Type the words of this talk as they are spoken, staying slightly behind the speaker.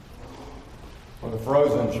For the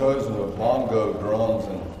Frozen Chosen with bongo drums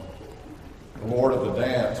and the Lord of the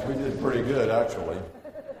Dance, we did pretty good, actually.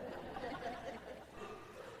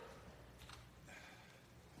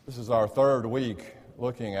 This is our third week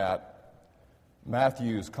looking at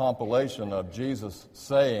Matthew's compilation of Jesus'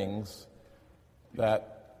 sayings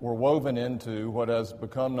that were woven into what has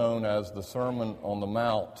become known as the Sermon on the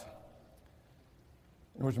Mount,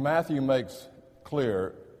 in which Matthew makes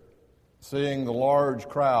clear, seeing the large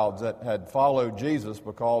crowds that had followed Jesus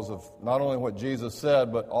because of not only what Jesus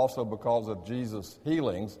said, but also because of Jesus'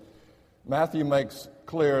 healings, Matthew makes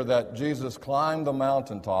clear that Jesus climbed the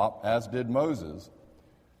mountaintop, as did Moses,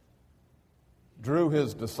 drew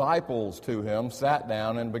his disciples to him, sat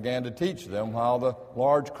down, and began to teach them while the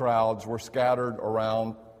large crowds were scattered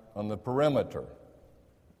around on the perimeter.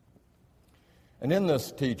 And in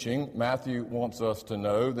this teaching, Matthew wants us to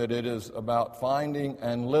know that it is about finding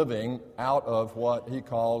and living out of what he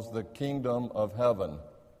calls the kingdom of heaven.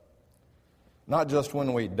 Not just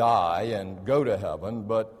when we die and go to heaven,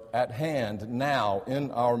 but at hand, now, in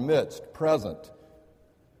our midst, present,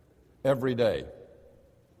 every day.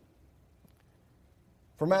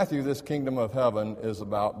 For Matthew, this kingdom of heaven is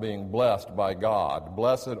about being blessed by God.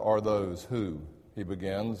 Blessed are those who, he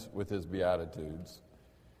begins with his Beatitudes.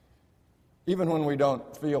 Even when we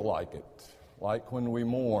don't feel like it, like when we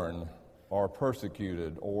mourn, are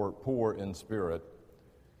persecuted, or poor in spirit.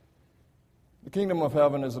 The kingdom of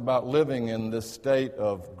heaven is about living in this state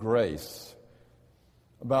of grace,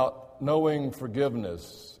 about knowing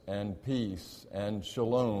forgiveness and peace and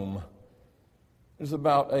shalom. It's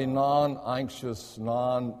about a non-anxious,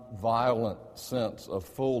 non-violent sense of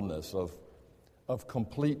fullness, of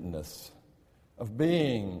completeness, of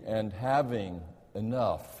being and having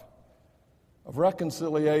enough, of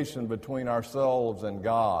reconciliation between ourselves and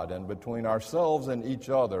God, and between ourselves and each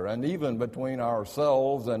other, and even between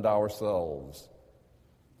ourselves and ourselves.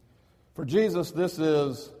 For Jesus, this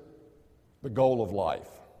is the goal of life.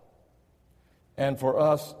 And for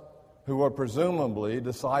us who are presumably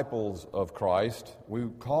disciples of Christ, we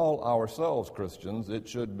call ourselves Christians, it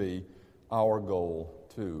should be our goal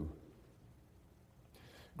too.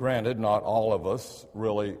 Granted, not all of us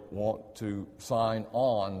really want to sign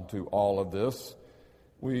on to all of this.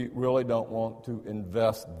 We really don't want to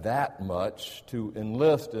invest that much to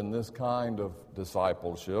enlist in this kind of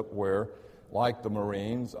discipleship where, like the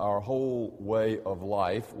Marines, our whole way of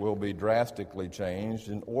life will be drastically changed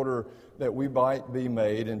in order that we might be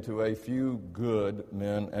made into a few good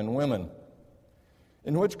men and women.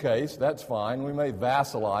 In which case, that's fine. We may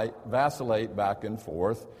vacillate back and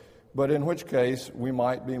forth, but in which case we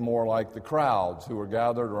might be more like the crowds who were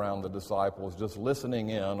gathered around the disciples, just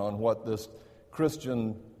listening in on what this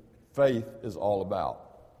Christian faith is all about.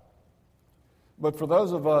 But for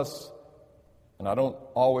those of us, and I don't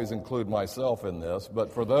always include myself in this,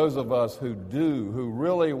 but for those of us who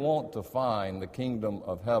really want to find the kingdom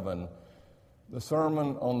of heaven, the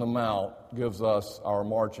Sermon on the Mount gives us our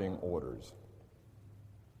marching orders.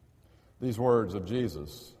 These words of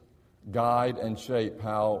Jesus guide and shape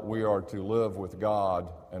how we are to live with God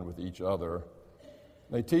and with each other.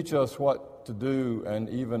 They teach us what to do and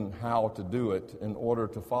even how to do it in order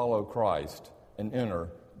to follow Christ and enter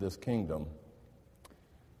this kingdom.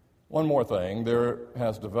 One more thing, there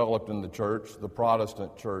has developed in the church, the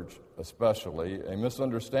Protestant church especially, a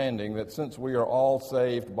misunderstanding that since we are all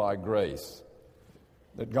saved by grace,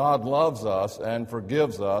 that God loves us and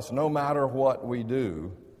forgives us no matter what we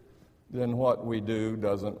do, then what we do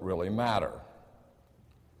doesn't really matter.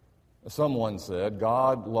 Someone said,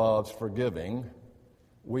 God loves forgiving,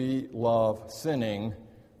 we love sinning,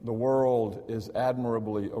 the world is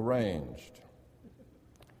admirably arranged.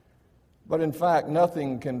 But in fact,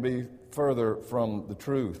 nothing can be further from the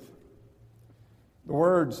truth. The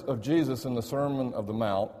words of Jesus in the Sermon on the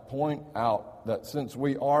Mount point out that since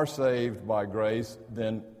we are saved by grace,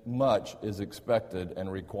 then much is expected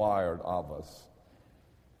and required of us.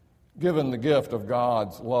 Given the gift of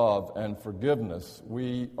God's love and forgiveness,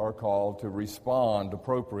 we are called to respond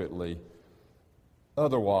appropriately.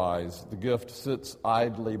 Otherwise, the gift sits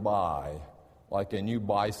idly by, like a new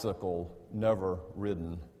bicycle never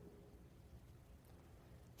ridden.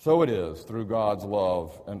 So it is, through God's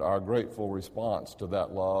love and our grateful response to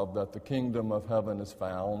that love, that the kingdom of heaven is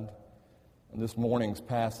found. And this morning's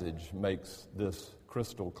passage makes this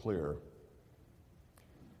crystal clear.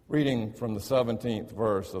 Reading from the 17th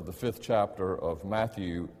verse of the 5th chapter of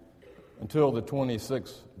Matthew until the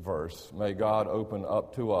 26th verse, may God open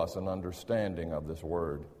up to us an understanding of this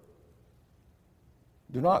word.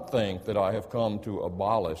 Do not think that I have come to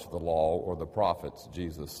abolish the law or the prophets,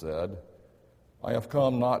 Jesus said. I have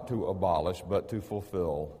come not to abolish, but to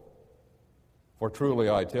fulfill. For truly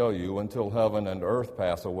I tell you, until heaven and earth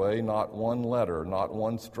pass away, not one letter, not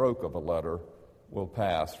one stroke of a letter will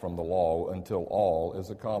pass from the law until all is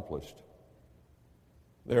accomplished.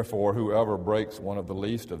 Therefore, whoever breaks one of the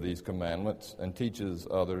least of these commandments and teaches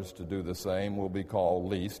others to do the same will be called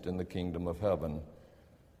least in the kingdom of heaven.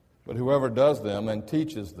 But whoever does them and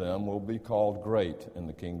teaches them will be called great in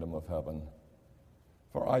the kingdom of heaven.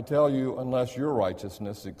 For I tell you, unless your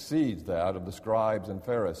righteousness exceeds that of the scribes and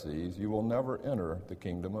Pharisees, you will never enter the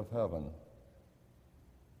kingdom of heaven.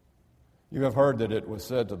 You have heard that it was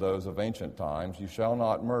said to those of ancient times, "You shall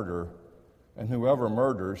not murder, and whoever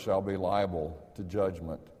murders shall be liable to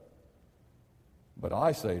judgment." But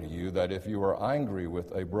I say to you that if you are angry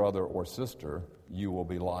with a brother or sister, you will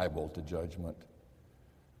be liable to judgment.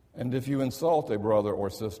 And if you insult a brother or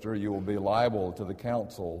sister, you will be liable to the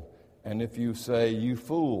council. And if you say, "You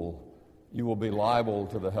fool," you will be liable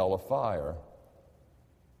to the hell of fire.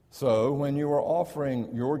 So, when you are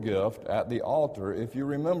offering your gift at the altar, if you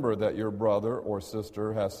remember that your brother or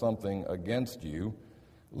sister has something against you,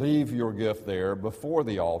 leave your gift there before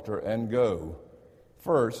the altar and go.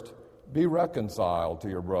 First, be reconciled to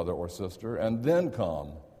your brother or sister, and then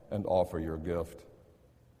come and offer your gift.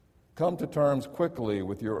 Come to terms quickly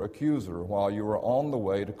with your accuser while you are on the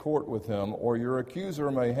way to court with him, or your accuser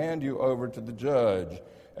may hand you over to the judge,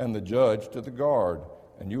 and the judge to the guard,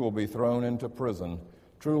 and you will be thrown into prison.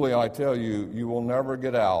 Truly, I tell you, you will never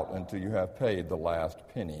get out until you have paid the last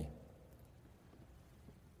penny.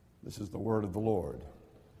 This is the word of the Lord.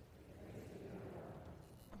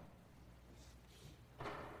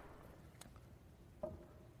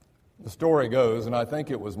 The story goes, and I think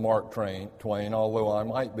it was Mark Twain, although I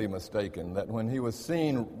might be mistaken, that when he was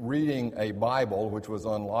seen reading a Bible, which was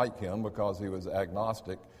unlike him because he was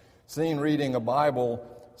agnostic, seen reading a Bible,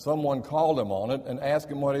 someone called him on it and asked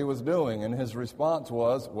him what he was doing, and his response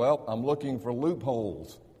was, "Well, I'm looking for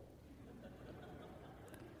loopholes."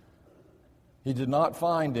 He did not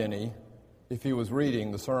find any if he was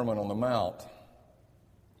reading the Sermon on the Mount.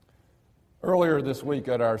 Earlier this week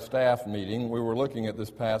at our staff meeting, we were looking at this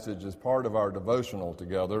passage as part of our devotional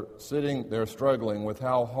together, sitting there struggling with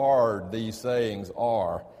how hard these sayings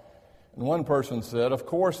are. And one person said, "Of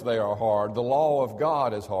course they are hard. The law of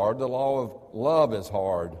God is hard. The law of love is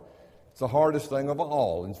hard. It's the hardest thing of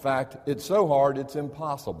all. In fact, it's so hard it's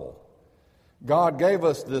impossible. God gave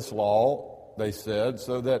us this law," they said,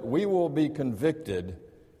 "so that we will be convicted.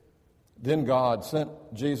 Then God sent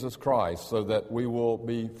Jesus Christ so that we will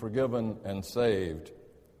be forgiven and saved."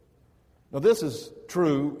 Now, this is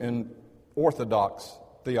true in Orthodox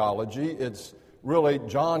theology. It's really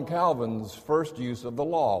John Calvin's first use of the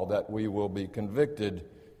law, that we will be convicted.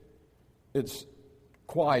 It's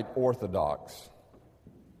quite orthodox.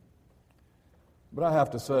 But I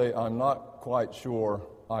have to say, I'm not quite sure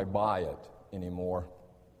I buy it anymore.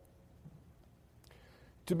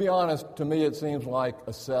 To be honest, to me it seems like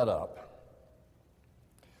a setup.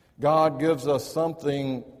 God gives us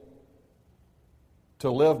something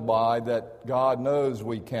to live by that God knows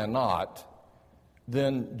we cannot,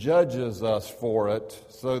 then judges us for it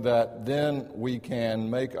so that then we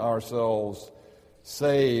can make ourselves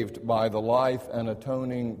saved by the life and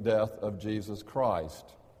atoning death of Jesus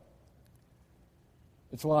Christ.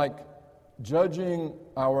 It's like judging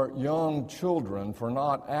our young children for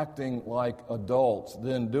not acting like adults,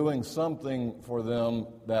 then doing something for them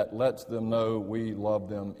that lets them know we love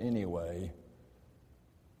them anyway.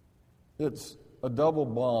 It's a double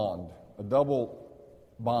bond, a double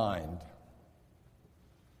bind.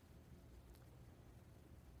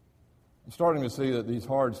 I'm starting to see that these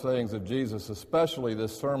hard sayings of Jesus, especially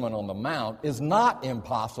this Sermon on the Mount, is not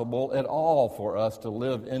impossible at all for us to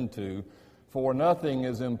live into, for nothing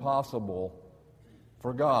is impossible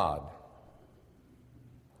for God.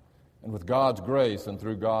 And with God's grace and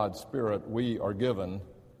through God's Spirit, we are given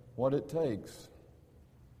what it takes.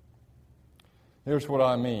 Here's what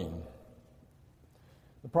I mean.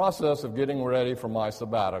 The process of getting ready for my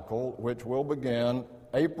sabbatical, which will begin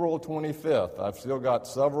April 25th. I've still got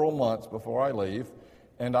several months before I leave,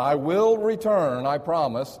 and I will return, I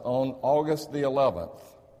promise, on August the 11th.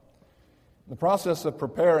 In the process of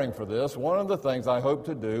preparing for this, one of the things I hope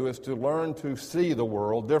to do is to learn to see the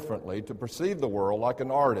world differently, to perceive the world like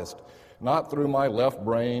an artist, not through my left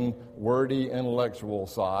brain, wordy intellectual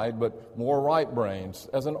side, but more right brains,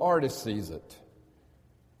 as an artist sees it.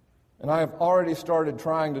 And I have already started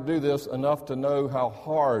trying to do this enough to know how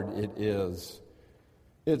hard it is.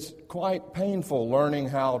 It's quite painful learning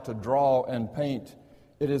how to draw and paint.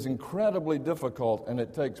 It is incredibly difficult, and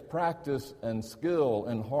it takes practice and skill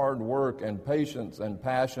and hard work and patience and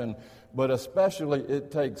passion, but especially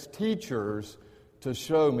it takes teachers to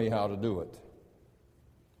show me how to do it.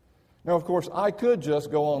 Now, of course, I could just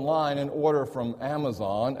go online and order from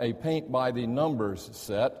Amazon a paint-by-the-numbers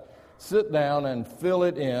set, sit down and fill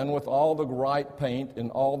it in with all the right paint in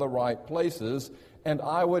all the right places, and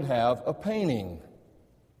I would have a painting.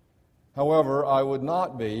 However, I would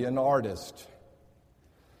not be an artist.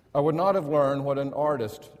 I would not have learned what an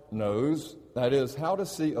artist knows, that is, how to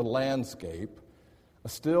see a landscape, a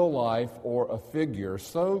still life, or a figure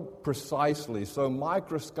so precisely, so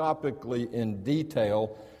microscopically in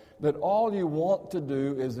detail, that all you want to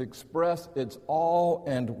do is express its awe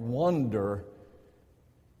and wonder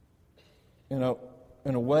in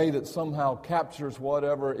a way that somehow captures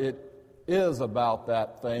whatever it is about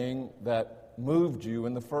that thing that moved you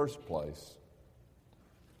in the first place.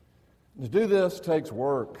 To do this takes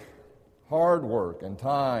work, hard work and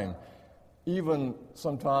time, even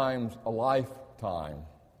sometimes a lifetime.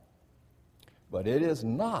 But it is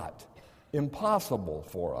not impossible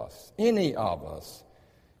for us, any of us,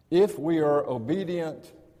 if we are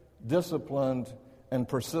obedient, disciplined, and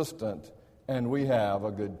persistent, and we have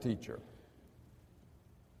a good teacher.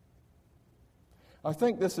 I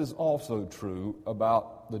think this is also true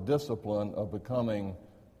about the discipline of becoming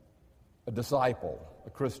a disciple, a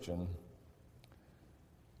Christian,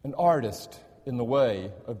 an artist in the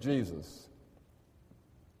way of Jesus.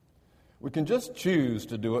 We can just choose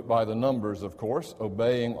to do it by the numbers, of course,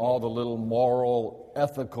 obeying all the little moral,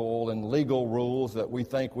 ethical, and legal rules that we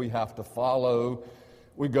think we have to follow.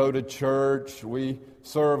 We go to church, we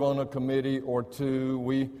serve on a committee or two,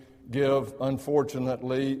 we give,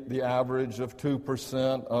 unfortunately, the average of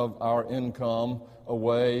 2% of our income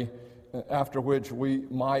away, after which we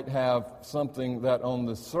might have something that on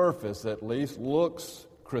the surface at least looks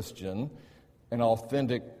Christian, an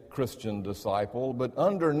authentic Christian disciple, but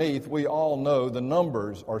underneath we all know the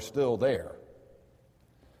numbers are still there.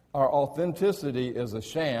 Our authenticity is a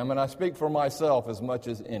sham, and I speak for myself as much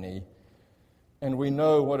as any, and we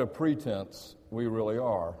know what a pretense we really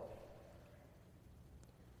are.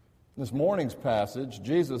 In this morning's passage,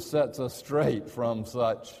 Jesus sets us straight from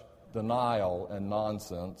such denial and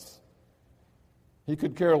nonsense. He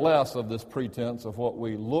could care less of this pretense of what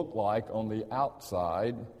we look like on the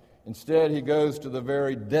outside. Instead, he goes to the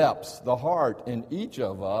very depths, the heart in each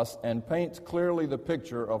of us, and paints clearly the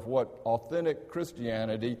picture of what authentic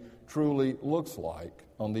Christianity truly looks like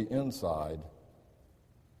on the inside.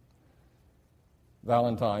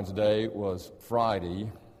 Valentine's Day was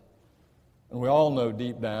Friday, and we all know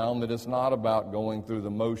deep down that it's not about going through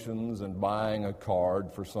the motions and buying a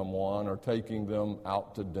card for someone or taking them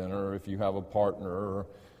out to dinner if you have a partner, or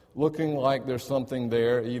looking like there's something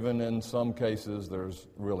there, even in some cases there's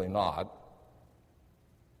really not.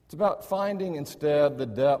 It's about finding instead the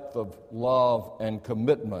depth of love and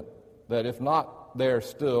commitment that, if not there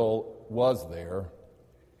still, was there.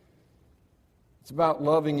 It's about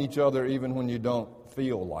loving each other even when you don't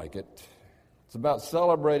feel like it. It's about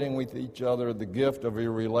celebrating with each other the gift of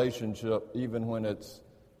your relationship even when it's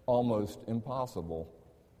almost impossible.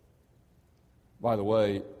 By the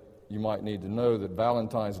way, you might need to know that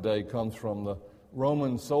Valentine's Day comes from the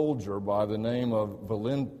Roman soldier by the name of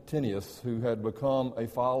Valentinius, who had become a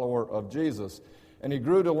follower of Jesus. And he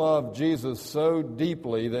grew to love Jesus so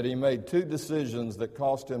deeply that he made two decisions that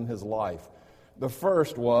cost him his life. The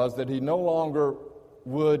first was that he no longer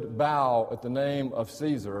would bow at the name of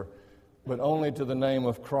Caesar, but only to the name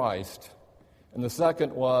of Christ. And the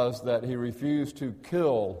second was that he refused to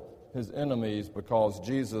kill his enemies because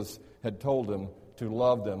Jesus had told him to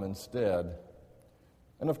love them instead.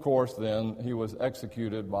 And of course, then, he was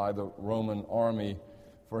executed by the Roman army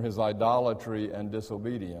for his idolatry and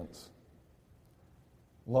disobedience.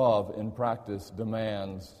 Love, in practice,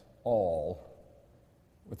 demands all,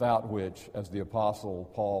 without which, as the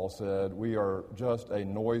Apostle Paul said, we are just a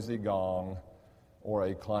noisy gong or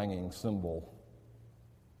a clanging cymbal.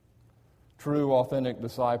 True, authentic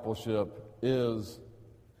discipleship is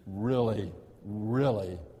really,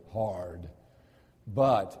 really hard,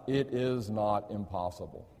 but it is not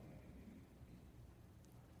impossible.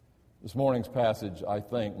 This morning's passage, I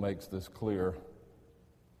think, makes this clear.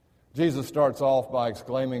 Jesus starts off by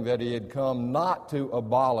exclaiming that he had come not to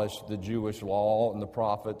abolish the Jewish law and the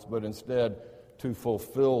prophets, but instead to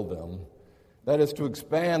fulfill them. That is, to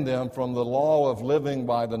expand them from the law of living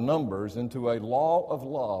by the numbers into a law of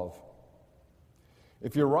love.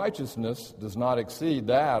 If your righteousness does not exceed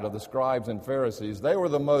that of the scribes and Pharisees, they were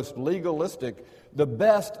the most legalistic, the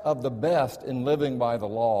best of the best in living by the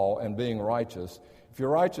law and being righteous. If your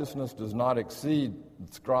righteousness does not exceed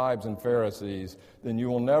the scribes and Pharisees, then you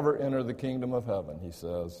will never enter the kingdom of heaven, he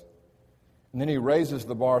says. And then he raises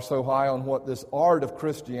the bar so high on what this art of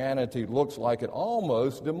Christianity looks like, it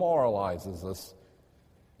almost demoralizes us.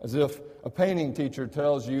 As if a painting teacher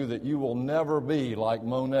tells you that you will never be like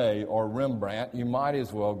Monet or Rembrandt, you might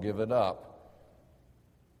as well give it up.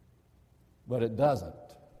 But it doesn't,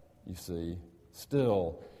 you see.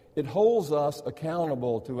 Still, it holds us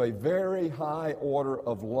accountable to a very high order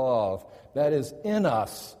of love that is in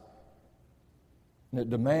us. And it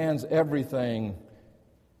demands everything,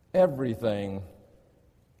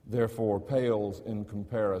 therefore pales in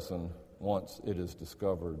comparison once it is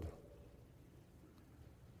discovered.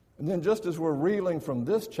 And then just as we're reeling from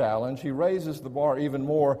this challenge, he raises the bar even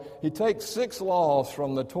more. He takes 6 laws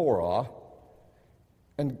from the Torah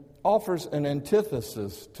and offers an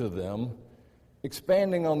antithesis to them,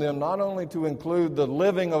 expanding on them not only to include the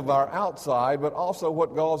living of our outside, but also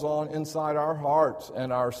what goes on inside our hearts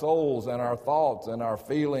and our souls and our thoughts and our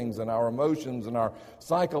feelings and our emotions and our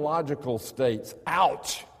psychological states.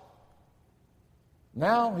 Ouch!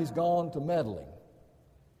 Now he's gone to meddling.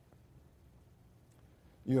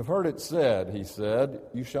 You have heard it said, he said,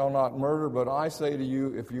 you shall not murder, but I say to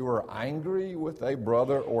you, if you are angry with a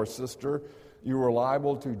brother or sister, you are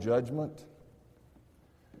liable to judgment.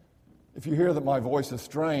 If you hear that my voice is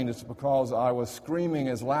strained, it's because I was screaming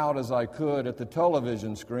as loud as I could at the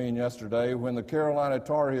television screen yesterday when the Carolina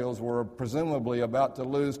Tar Heels were presumably about to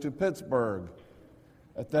lose to Pittsburgh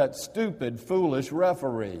at that stupid, foolish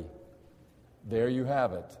referee. There you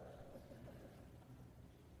have it.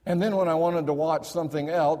 And then when I wanted to watch something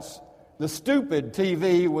else, the stupid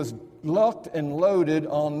TV was locked and loaded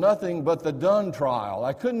on nothing but the Dunn trial.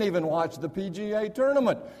 I couldn't even watch the PGA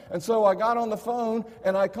tournament. And so I got on the phone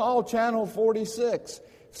and I called Channel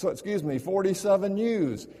 47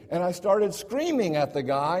 News. And I started screaming at the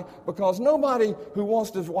guy because nobody who wants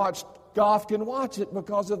to watch golf can watch it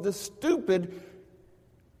because of this stupid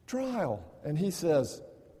trial. And he says,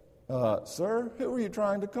 sir, who are you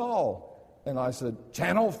trying to call? And I said,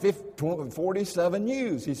 Channel 47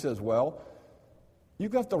 News. He says, well, you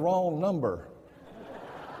got the wrong number.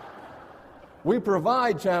 We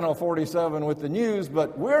provide Channel 47 with the news,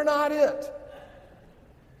 but we're not it.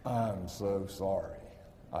 I'm so sorry,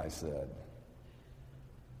 I said.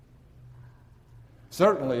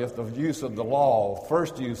 Certainly, if the use of the law,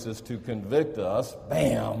 first use is to convict us,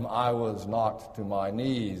 bam, I was knocked to my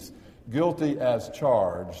knees, guilty as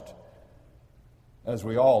charged, as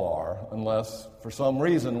we all are, unless for some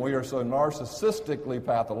reason we are so narcissistically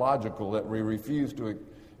pathological that we refuse to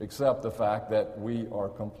accept the fact that we are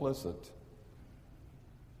complicit.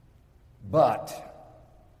 But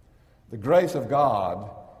the grace of God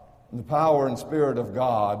and the power and Spirit of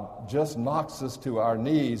God just knocks us to our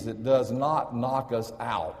knees. It does not knock us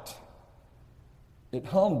out. It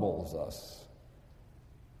humbles us.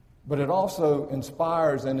 But it also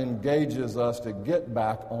inspires and engages us to get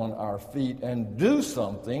back on our feet and do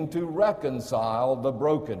something to reconcile the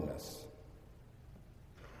brokenness.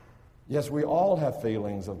 Yes, we all have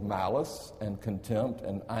feelings of malice and contempt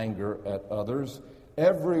and anger at others.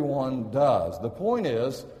 Everyone does. The point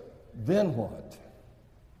is, then what?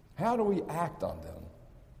 How do we act on them?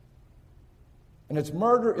 And it's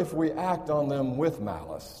murder if we act on them with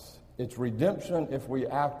malice. It's redemption if we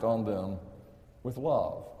act on them with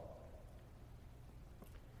love.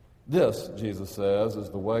 This, Jesus says,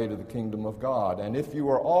 is the way to the kingdom of God. And if you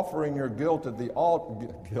are offering your gift at the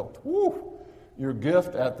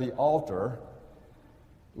altar,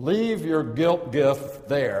 leave your guilt gift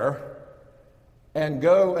there and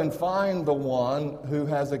go and find the one who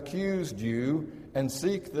has accused you and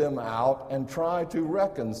seek them out and try to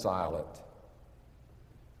reconcile it.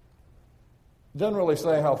 It doesn't really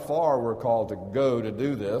say how far we're called to go to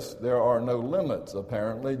do this. There are no limits,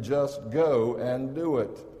 apparently. Just go and do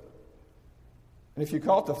it. And if you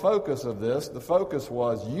caught the focus of this, the focus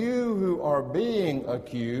was you who are being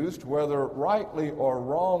accused, whether rightly or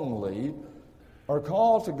wrongly, are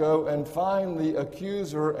called to go and find the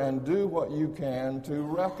accuser and do what you can to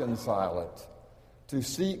reconcile it, to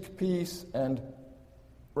seek peace and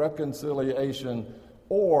reconciliation,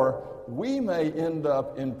 or we may end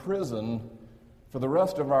up in prison for the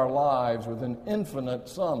rest of our lives with an infinite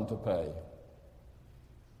sum to pay.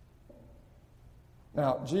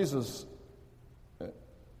 Now, Jesus...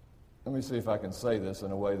 Let me see if I can say this in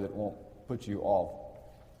a way that won't put you off.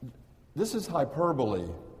 This is hyperbole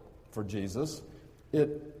for Jesus.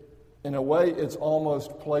 In a way, it's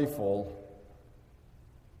almost playful.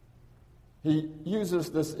 He uses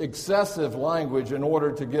this excessive language in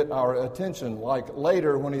order to get our attention. Like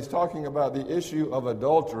later, when he's talking about the issue of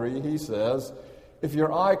adultery, he says, If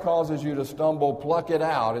your eye causes you to stumble, pluck it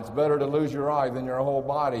out. It's better to lose your eye than your whole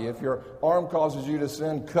body. If your arm causes you to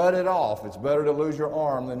sin, cut it off. It's better to lose your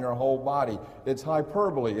arm than your whole body. It's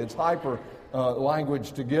hyperbole. It's hyper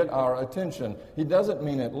language to get our attention. He doesn't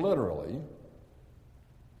mean it literally,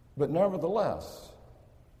 but nevertheless,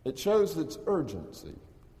 it shows its urgency.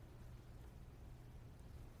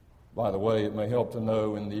 By the way, it may help to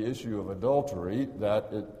know in the issue of adultery that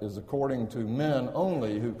it is according to men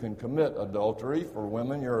only who can commit adultery. For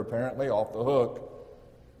women, you're apparently off the hook.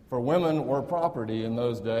 For women were property in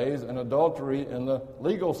those days, and adultery in the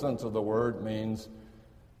legal sense of the word means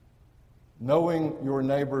knowing your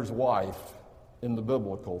neighbor's wife in the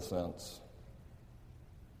biblical sense.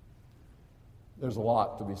 There's a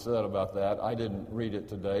lot to be said about that. I didn't read it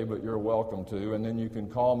today, but you're welcome to, and then you can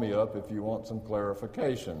call me up if you want some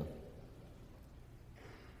clarification.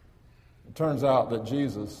 It turns out that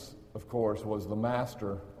Jesus, of course, was the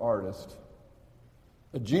master artist,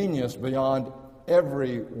 a genius beyond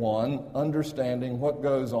everyone understanding what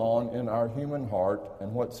goes on in our human heart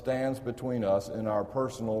and what stands between us in our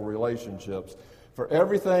personal relationships. For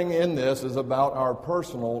everything in this is about our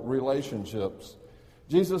personal relationships.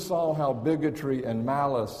 Jesus saw how bigotry and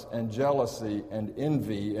malice and jealousy and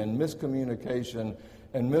envy and miscommunication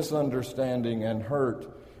and misunderstanding and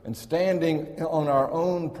hurt and standing on our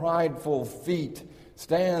own prideful feet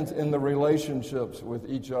stands in the relationships with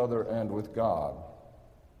each other and with God.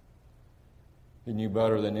 He knew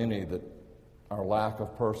better than any that our lack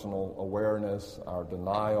of personal awareness, our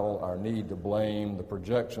denial, our need to blame, the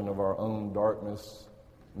projection of our own darkness,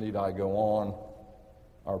 need I go on,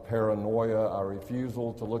 our paranoia, our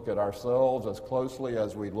refusal to look at ourselves as closely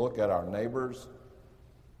as we look at our neighbors.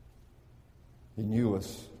 He knew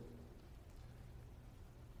us.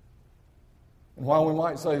 And while we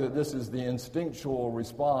might say that this is the instinctual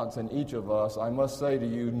response in each of us, I must say to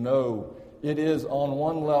you, no, it is on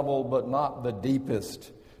one level, but not the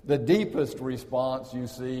deepest. The deepest response, you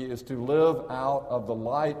see, is to live out of the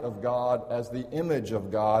light of God as the image of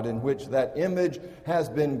God, in which that image has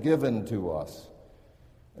been given to us.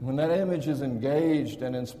 And when that image is engaged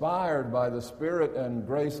and inspired by the Spirit and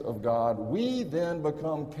grace of God, we then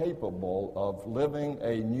become capable of living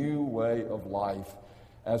a new way of life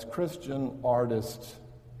as Christian artists,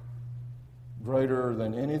 greater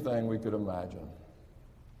than anything we could imagine.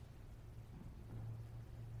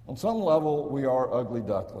 On some level, we are ugly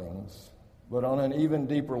ducklings, but on an even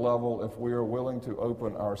deeper level, if we are willing to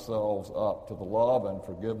open ourselves up to the love and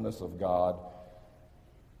forgiveness of God,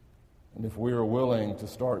 and if we are willing to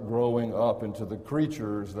start growing up into the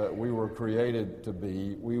creatures that we were created to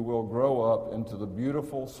be, we will grow up into the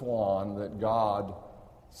beautiful swan that God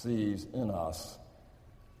sees in us.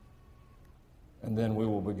 And then we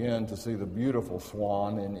will begin to see the beautiful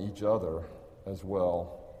swan in each other as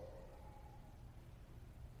well.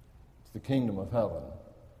 It's the kingdom of heaven.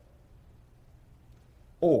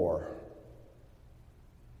 Or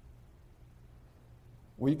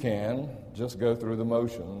we can just go through the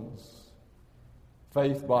motions,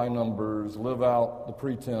 faith by numbers, live out the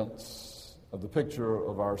pretense of the picture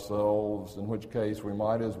of ourselves, in which case we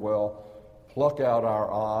might as well pluck out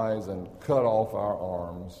our eyes and cut off our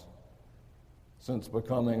arms, since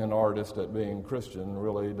becoming an artist at being Christian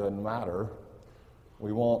really doesn't matter.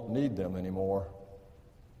 We won't need them anymore.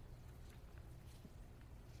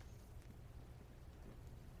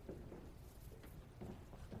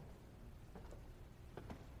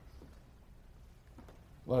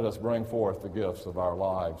 Let us bring forth the gifts of our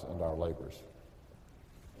lives and our labors.